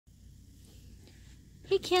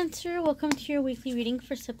Hey Cancer, welcome to your weekly reading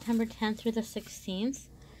for September 10th through the 16th.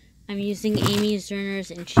 I'm using Amy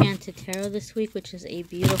Zerner's Enchanted Tarot this week, which is a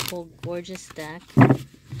beautiful, gorgeous deck.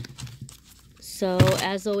 So,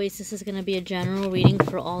 as always, this is going to be a general reading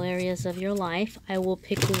for all areas of your life. I will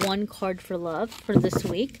pick one card for love for this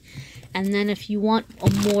week. And then if you want a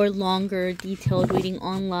more longer, detailed reading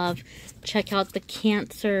on love, check out the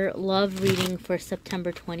Cancer love reading for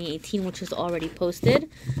September 2018, which is already posted.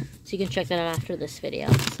 So you can check that out after this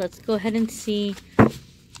video. So let's go ahead and see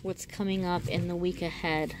what's coming up in the week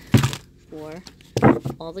ahead for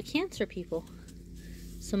all the Cancer people.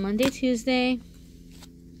 So Monday, Tuesday,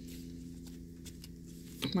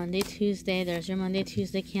 there's your Monday,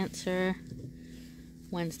 Tuesday, Cancer.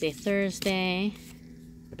 Wednesday, Thursday,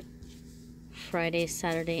 Friday,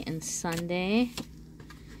 Saturday, and Sunday.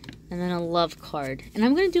 And then a love card. And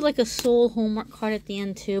I'm going to do like a soul homework card at the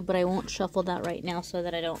end too, but I won't shuffle that right now so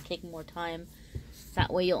that I don't take more time.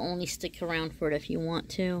 That way you'll only stick around for it if you want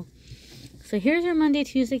to. So here's your Monday,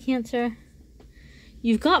 Tuesday, Cancer.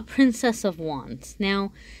 You've got Princess of Wands.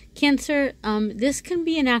 Now, Cancer, this can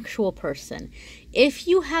be an actual person. If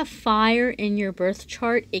you have fire in your birth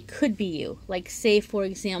chart, it could be you. Like say, for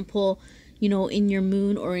example, you know, in your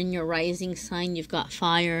moon or in your rising sign, you've got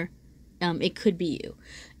fire. It could be you.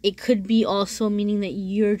 It could be also meaning that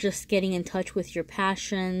you're just getting in touch with your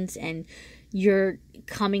passions and you're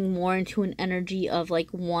coming more into an energy of like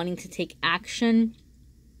wanting to take action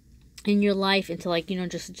in your life and to like, you know,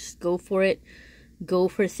 just go for it, go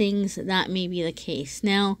for things. That may be the case.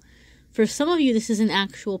 Now, for some of you, this is an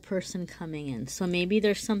actual person coming in. So maybe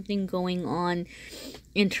there's something going on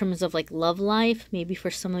in terms of like love life. Maybe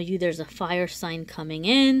for some of you, there's a fire sign coming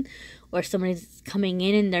in, or somebody's coming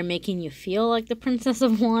in and they're making you feel like the Princess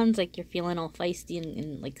of Wands, like you're feeling all feisty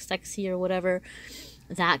and like sexy or whatever.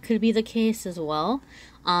 That could be the case as well.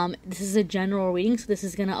 This is a general reading, so this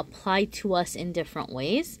is going to apply to us in different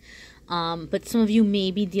ways. But some of you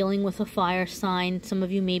may be dealing with a fire sign. Some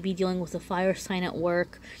of you may be dealing with a fire sign at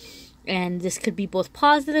work. And this could be both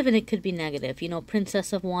positive and it could be negative. You know,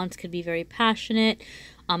 Princess of Wands could be very passionate,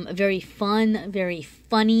 very fun, very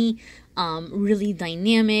funny, really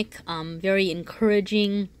dynamic, very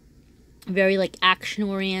encouraging, very like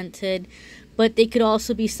action-oriented. But they could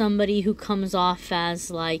also be somebody who comes off as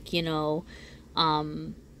like, you know,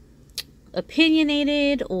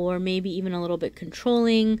 opinionated or maybe even a little bit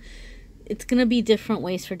controlling. It's going to be different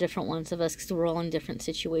ways for different ones of us because we're all in different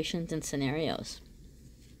situations and scenarios.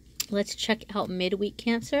 Let's check out midweek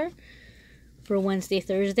Cancer for Wednesday,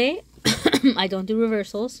 Thursday. I don't do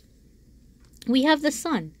reversals. We have the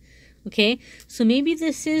Sun. Okay, so maybe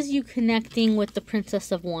this is you connecting with the Princess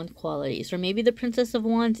of Wands qualities, or maybe the Princess of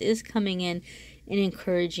Wands is coming in and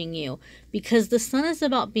encouraging you, because the Sun is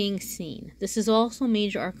about being seen. This is also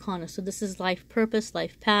major arcana, so this is life purpose,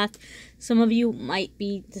 life path. Some of you might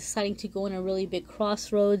be deciding to go in a really big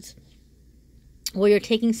crossroads, where you're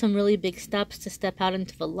taking some really big steps to step out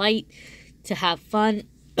into the light, to have fun.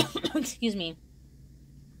 Excuse me.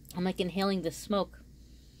 I'm like inhaling the smoke.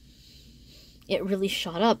 It really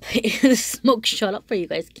shot up. The smoke shot up for you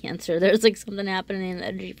guys, Cancer. There's like something happening in the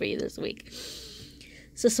energy for you this week.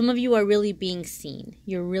 So some of you are really being seen.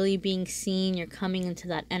 You're really being seen. You're coming into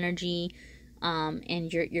that energy.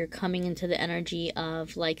 And you're coming into the energy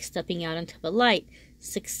of like stepping out into the light,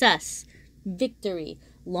 success, victory,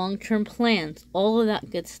 long-term plans, all of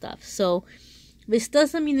that good stuff. So this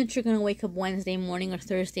doesn't mean that you're going to wake up Wednesday morning or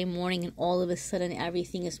Thursday morning and all of a sudden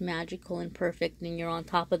everything is magical and perfect and you're on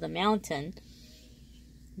top of the mountain.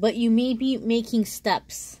 But you may be making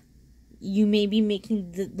steps. You may be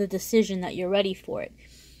making the decision that you're ready for it.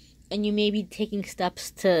 And you may be taking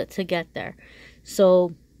steps to get there.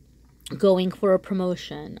 So going for a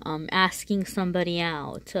promotion, asking somebody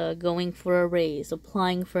out, going for a raise,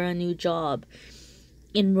 applying for a new job,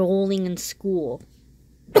 enrolling in school.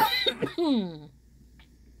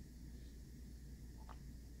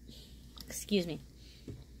 Excuse me.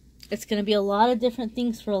 It's going to be a lot of different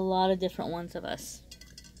things for a lot of different ones of us.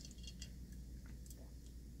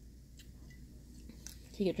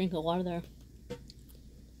 Take a drink of water there.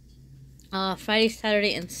 Friday,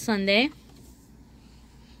 Saturday, and Sunday.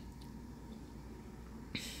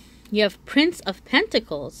 You have Prince of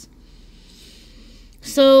Pentacles.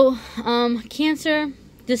 So, Cancer,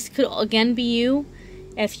 this could again be you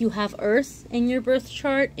if you have Earth in your birth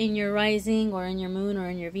chart, in your rising, or in your moon, or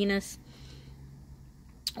in your Venus.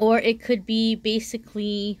 Or it could be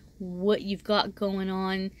basically what you've got going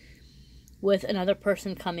on with another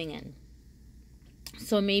person coming in.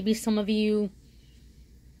 So maybe some of you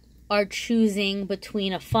are choosing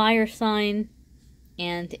between a fire sign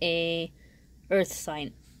and a earth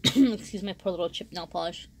sign. Excuse my poor little chip nail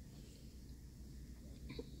polish.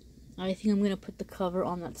 I think I'm going to put the cover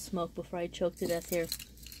on that smoke before I choke to death here.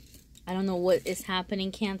 I don't know what is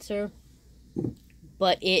happening, Cancer,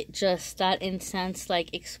 but it just, that incense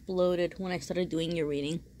like exploded when I started doing your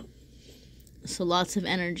reading. So lots of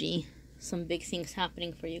energy, some big things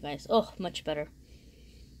happening for you guys. Oh, much better.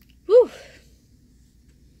 Whew.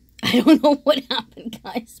 I don't know what happened,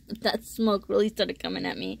 guys, but that smoke really started coming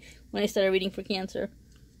at me when I started reading for Cancer.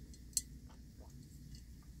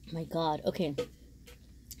 My God. Okay.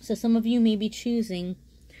 So some of you may be choosing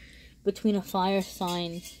between a fire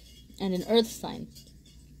sign and an earth sign.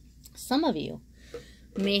 Some of you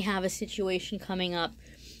may have a situation coming up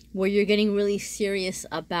where you're getting really serious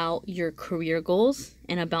about your career goals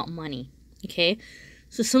and about money. Okay?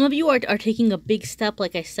 So some of you are taking a big step,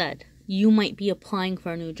 like I said. You might be applying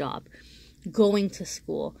for a new job, going to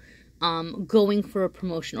school, going for a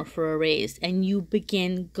promotion or for a raise, and you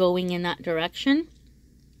begin going in that direction.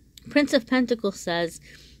 Prince of Pentacles says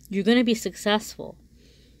you're going to be successful.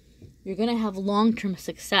 You're going to have long-term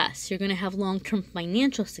success. You're going to have long-term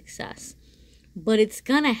financial success. But it's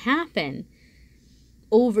going to happen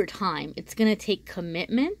over time. It's going to take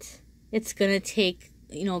commitment. It's going to take,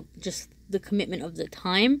 just the commitment of the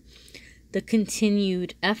time, the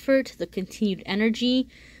continued effort, the continued energy,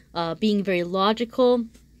 being very logical,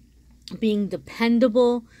 being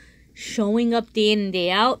dependable, showing up day in and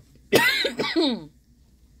day out.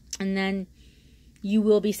 And then you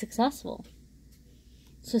will be successful.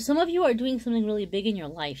 So some of you are doing something really big in your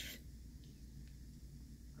life.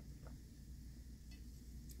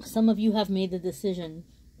 Some of you have made the decision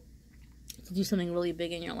to do something really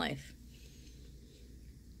big in your life.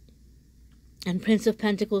 And Prince of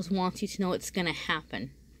Pentacles wants you to know it's going to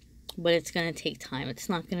happen. But it's going to take time. It's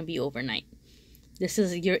not going to be overnight.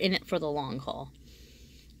 You're in it for the long haul.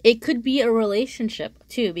 It could be a relationship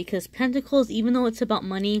too, because Pentacles, even though it's about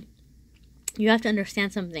money, you have to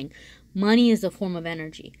understand something. Money is a form of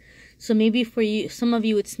energy. So maybe for you, some of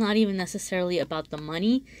you, it's not even necessarily about the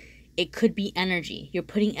money. It could be energy. You're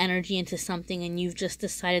putting energy into something and you've just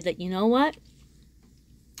decided that, you know what?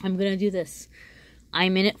 I'm going to do this.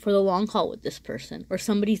 I'm in it for the long haul with this person. Or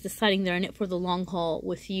somebody's deciding they're in it for the long haul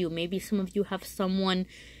with you. Maybe some of you have someone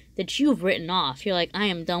that you've written off. You're like, I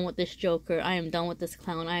am done with this joker. I am done with this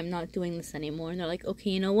clown. I am not doing this anymore. And they're like, okay,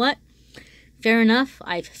 you know what? Fair enough.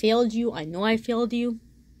 I've failed you. I know I failed you.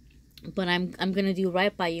 But I'm going to do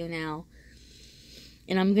right by you now.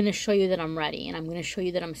 And I'm going to show you that I'm ready. And I'm going to show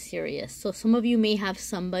you that I'm serious. So some of you may have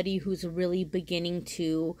somebody who's really beginning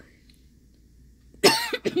to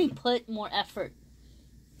put more effort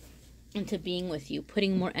into being with you.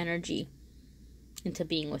 Putting more energy into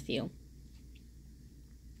being with you.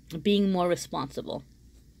 Being more responsible.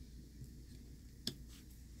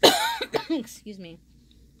 Excuse me.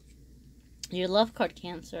 Your love card,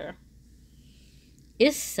 Cancer,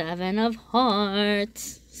 is 7 of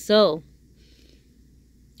Hearts. So,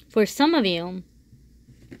 for some of you,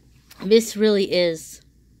 this really is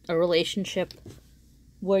a relationship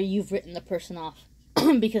where you've written the person off.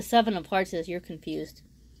 Because 7 of Hearts is you're confused.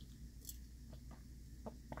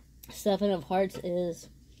 7 of Hearts is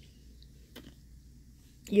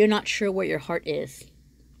you're not sure where your heart is.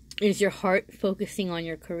 Is your heart focusing on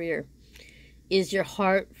your career? Is your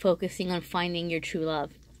heart focusing on finding your true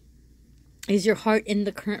love? Is your heart in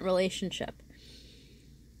the current relationship?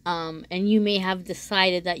 And you may have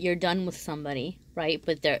decided that you're done with somebody, right?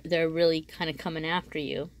 But they're really kind of coming after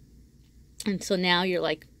you. And so now you're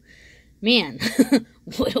like, man,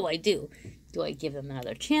 what do I do? Do I give them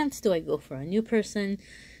another chance? Do I go for a new person?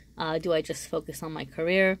 Do I just focus on my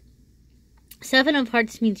career? 7 of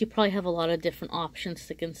Hearts means you probably have a lot of different options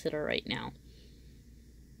to consider right now.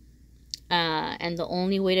 And the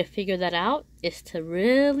only way to figure that out is to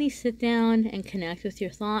really sit down and connect with your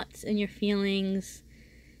thoughts and your feelings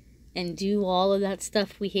and do all of that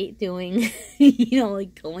stuff we hate doing,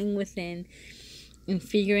 like going within and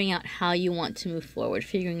figuring out how you want to move forward,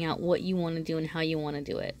 figuring out what you want to do and how you want to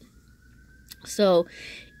do it. So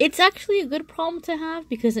it's actually a good problem to have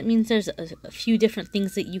because it means there's a few different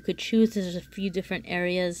things that you could choose. There's a few different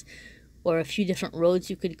areas or a few different roads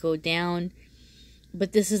you could go down.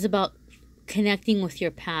 But this is about connecting with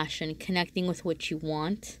your passion, connecting with what you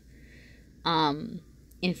want, and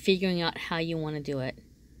figuring out how you want to do it.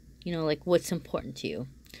 Like what's important to you.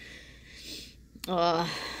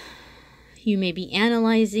 You may be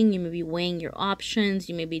analyzing, you may be weighing your options,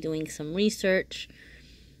 you may be doing some research,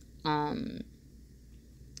 and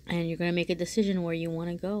you're going to make a decision where you want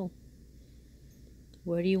to go.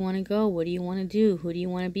 Where do you want to go? What do you want to do? Who do you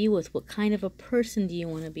want to be with? What kind of a person do you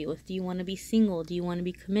want to be with? Do you want to be single? Do you want to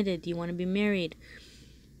be committed? Do you want to be married?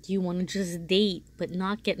 Do you want to just date but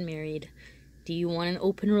not get married? Do you want an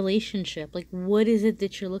open relationship? Like, what is it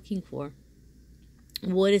that you're looking for?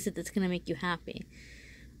 What is it that's going to make you happy?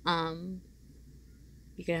 You're going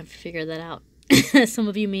to have to figure that out. Some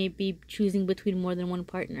of you may be choosing between more than one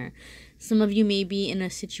partner. Some of you may be in a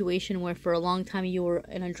situation where for a long time you were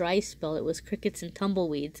in a dry spell. It was crickets and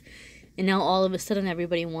tumbleweeds. And now all of a sudden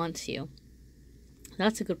everybody wants you.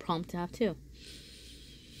 That's a good problem to have too.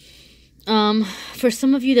 For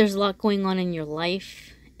some of you, there's a lot going on in your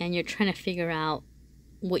life. And you're trying to figure out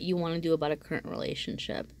what you want to do about a current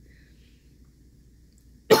relationship.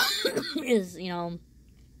 Is, you know,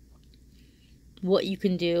 what you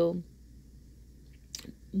can do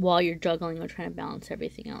while you're juggling or trying to balance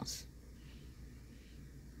everything else.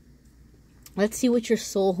 Let's see what your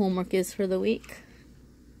soul homework is for the week.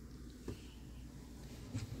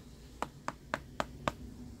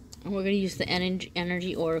 And we're going to use the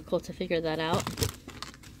energy oracle to figure that out.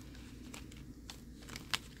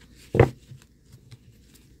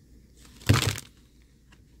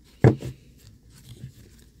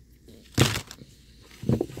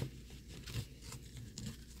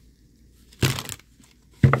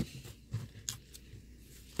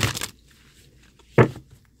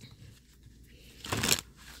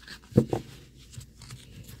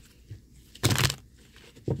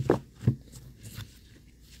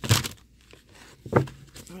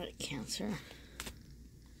 Alright, Cancer.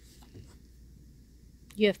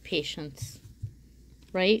 You have patience,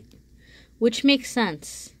 right? Which makes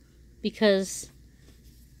sense because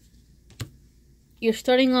you're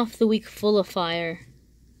starting off the week full of fire.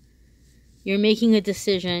 You're making a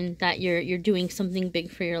decision that you're doing something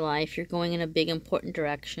big for your life. You're going in a big, important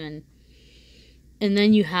direction. And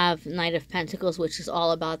then you have Knight of Pentacles, which is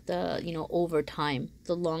all about the, you know, over time,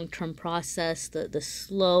 the long-term process, the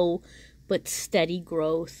slow but steady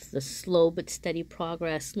growth, the slow but steady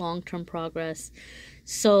progress, long-term progress.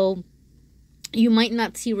 So you might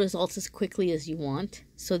not see results as quickly as you want.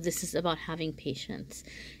 So this is about having patience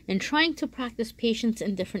and trying to practice patience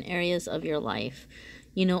in different areas of your life.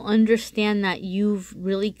 You know, understand that you've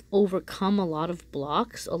really overcome a lot of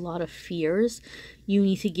blocks, a lot of fears. You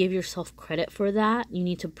need to give yourself credit for that. You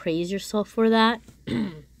need to praise yourself for that.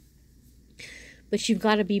 But you've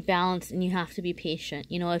got to be balanced and you have to be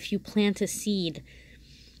patient. You know, if you plant a seed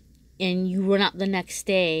and you run out the next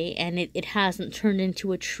day and it hasn't turned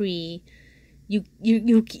into a tree,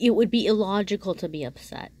 it would be illogical to be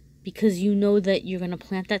upset because you know that you're going to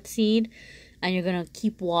plant that seed and you're going to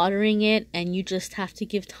keep watering it and you just have to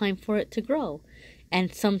give time for it to grow.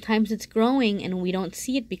 And sometimes it's growing and we don't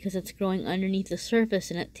see it because it's growing underneath the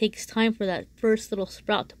surface and it takes time for that first little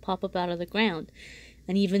sprout to pop up out of the ground.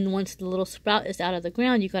 And even once the little sprout is out of the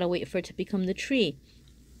ground, you got to wait for it to become the tree.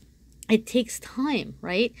 It takes time,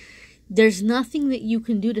 right? There's nothing that you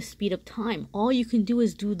can do to speed up time. All you can do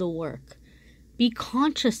is do the work. Be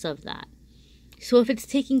conscious of that. So if it's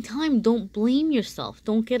taking time, don't blame yourself.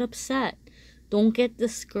 Don't get upset. Don't get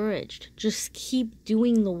discouraged. Just keep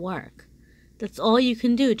doing the work. That's all you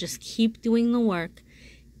can do. Just keep doing the work.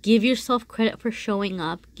 Give yourself credit for showing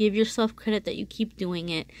up. Give yourself credit that you keep doing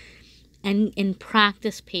it. And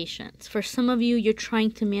practice patience. For some of you, you're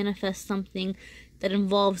trying to manifest something that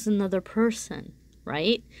involves another person,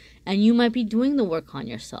 right? And you might be doing the work on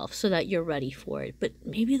yourself so that you're ready for it. But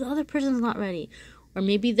maybe the other person's not ready. Or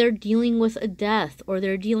maybe they're dealing with a death. Or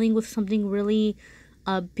they're dealing with something really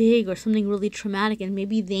big or something really traumatic. And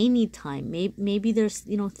maybe they need time. Maybe there's,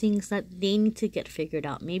 you know, things that they need to get figured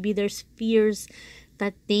out. Maybe there's fears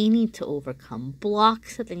that they need to overcome.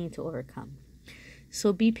 Blocks that they need to overcome.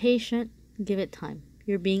 So be patient, give it time.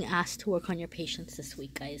 You're being asked to work on your patience this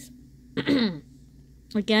week, guys.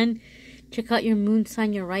 Again, check out your moon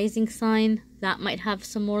sign, your rising sign. That might have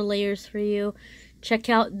some more layers for you. Check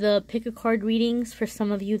out the pick a card readings. For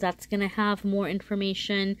some of you, that's going to have more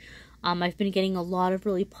information. I've been getting a lot of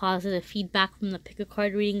really positive feedback from the pick a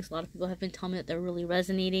card readings. A lot of people have been telling me that they're really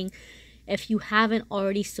resonating. If you haven't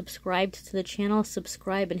already subscribed to the channel,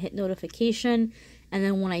 subscribe and hit notification. And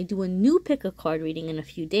then when I do a new pick a card reading in a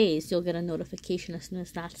few days, you'll get a notification as soon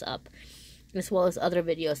as that's up. As well as other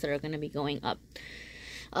videos that are going to be going up.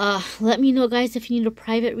 Let me know, guys, if you need a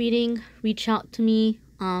private reading. Reach out to me.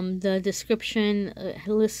 The description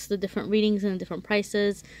lists the different readings and the different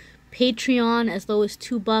prices. Patreon, as low as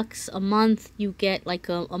 $2 a month. You get like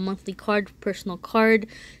a monthly card, personal card.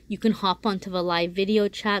 You can hop onto the live video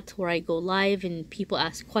chats where I go live and people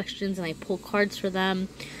ask questions and I pull cards for them.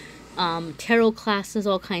 Tarot classes,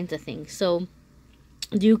 all kinds of things. So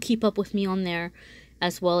do keep up with me on there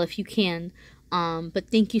as well if you can. But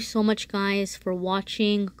thank you so much, guys, for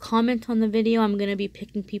watching. Comment on the video. I'm going to be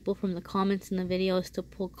picking people from the comments in the videos to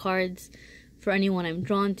pull cards for anyone I'm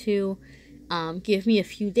drawn to. Give me a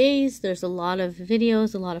few days. There's a lot of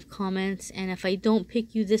videos, a lot of comments, and if I don't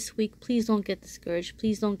pick you this week, please don't get discouraged.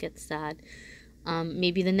 Please don't get sad.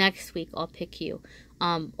 Maybe the next week I'll pick you.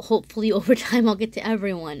 Hopefully over time I'll get to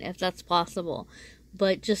everyone, if that's possible.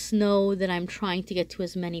 But just know that I'm trying to get to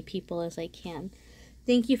as many people as I can.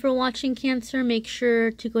 Thank you for watching, Cancer. Make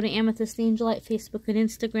sure to go to AmethystAngelLight, Facebook and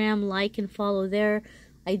Instagram. Like and follow there.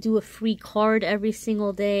 I do a free card every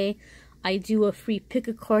single day. I do a free pick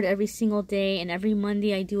a card every single day. And every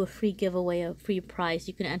Monday I do a free giveaway, a free prize.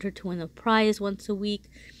 You can enter to win a prize once a week.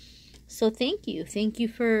 So thank you. Thank you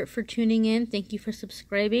for tuning in. Thank you for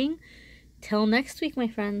subscribing. Till next week, my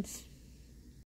friends.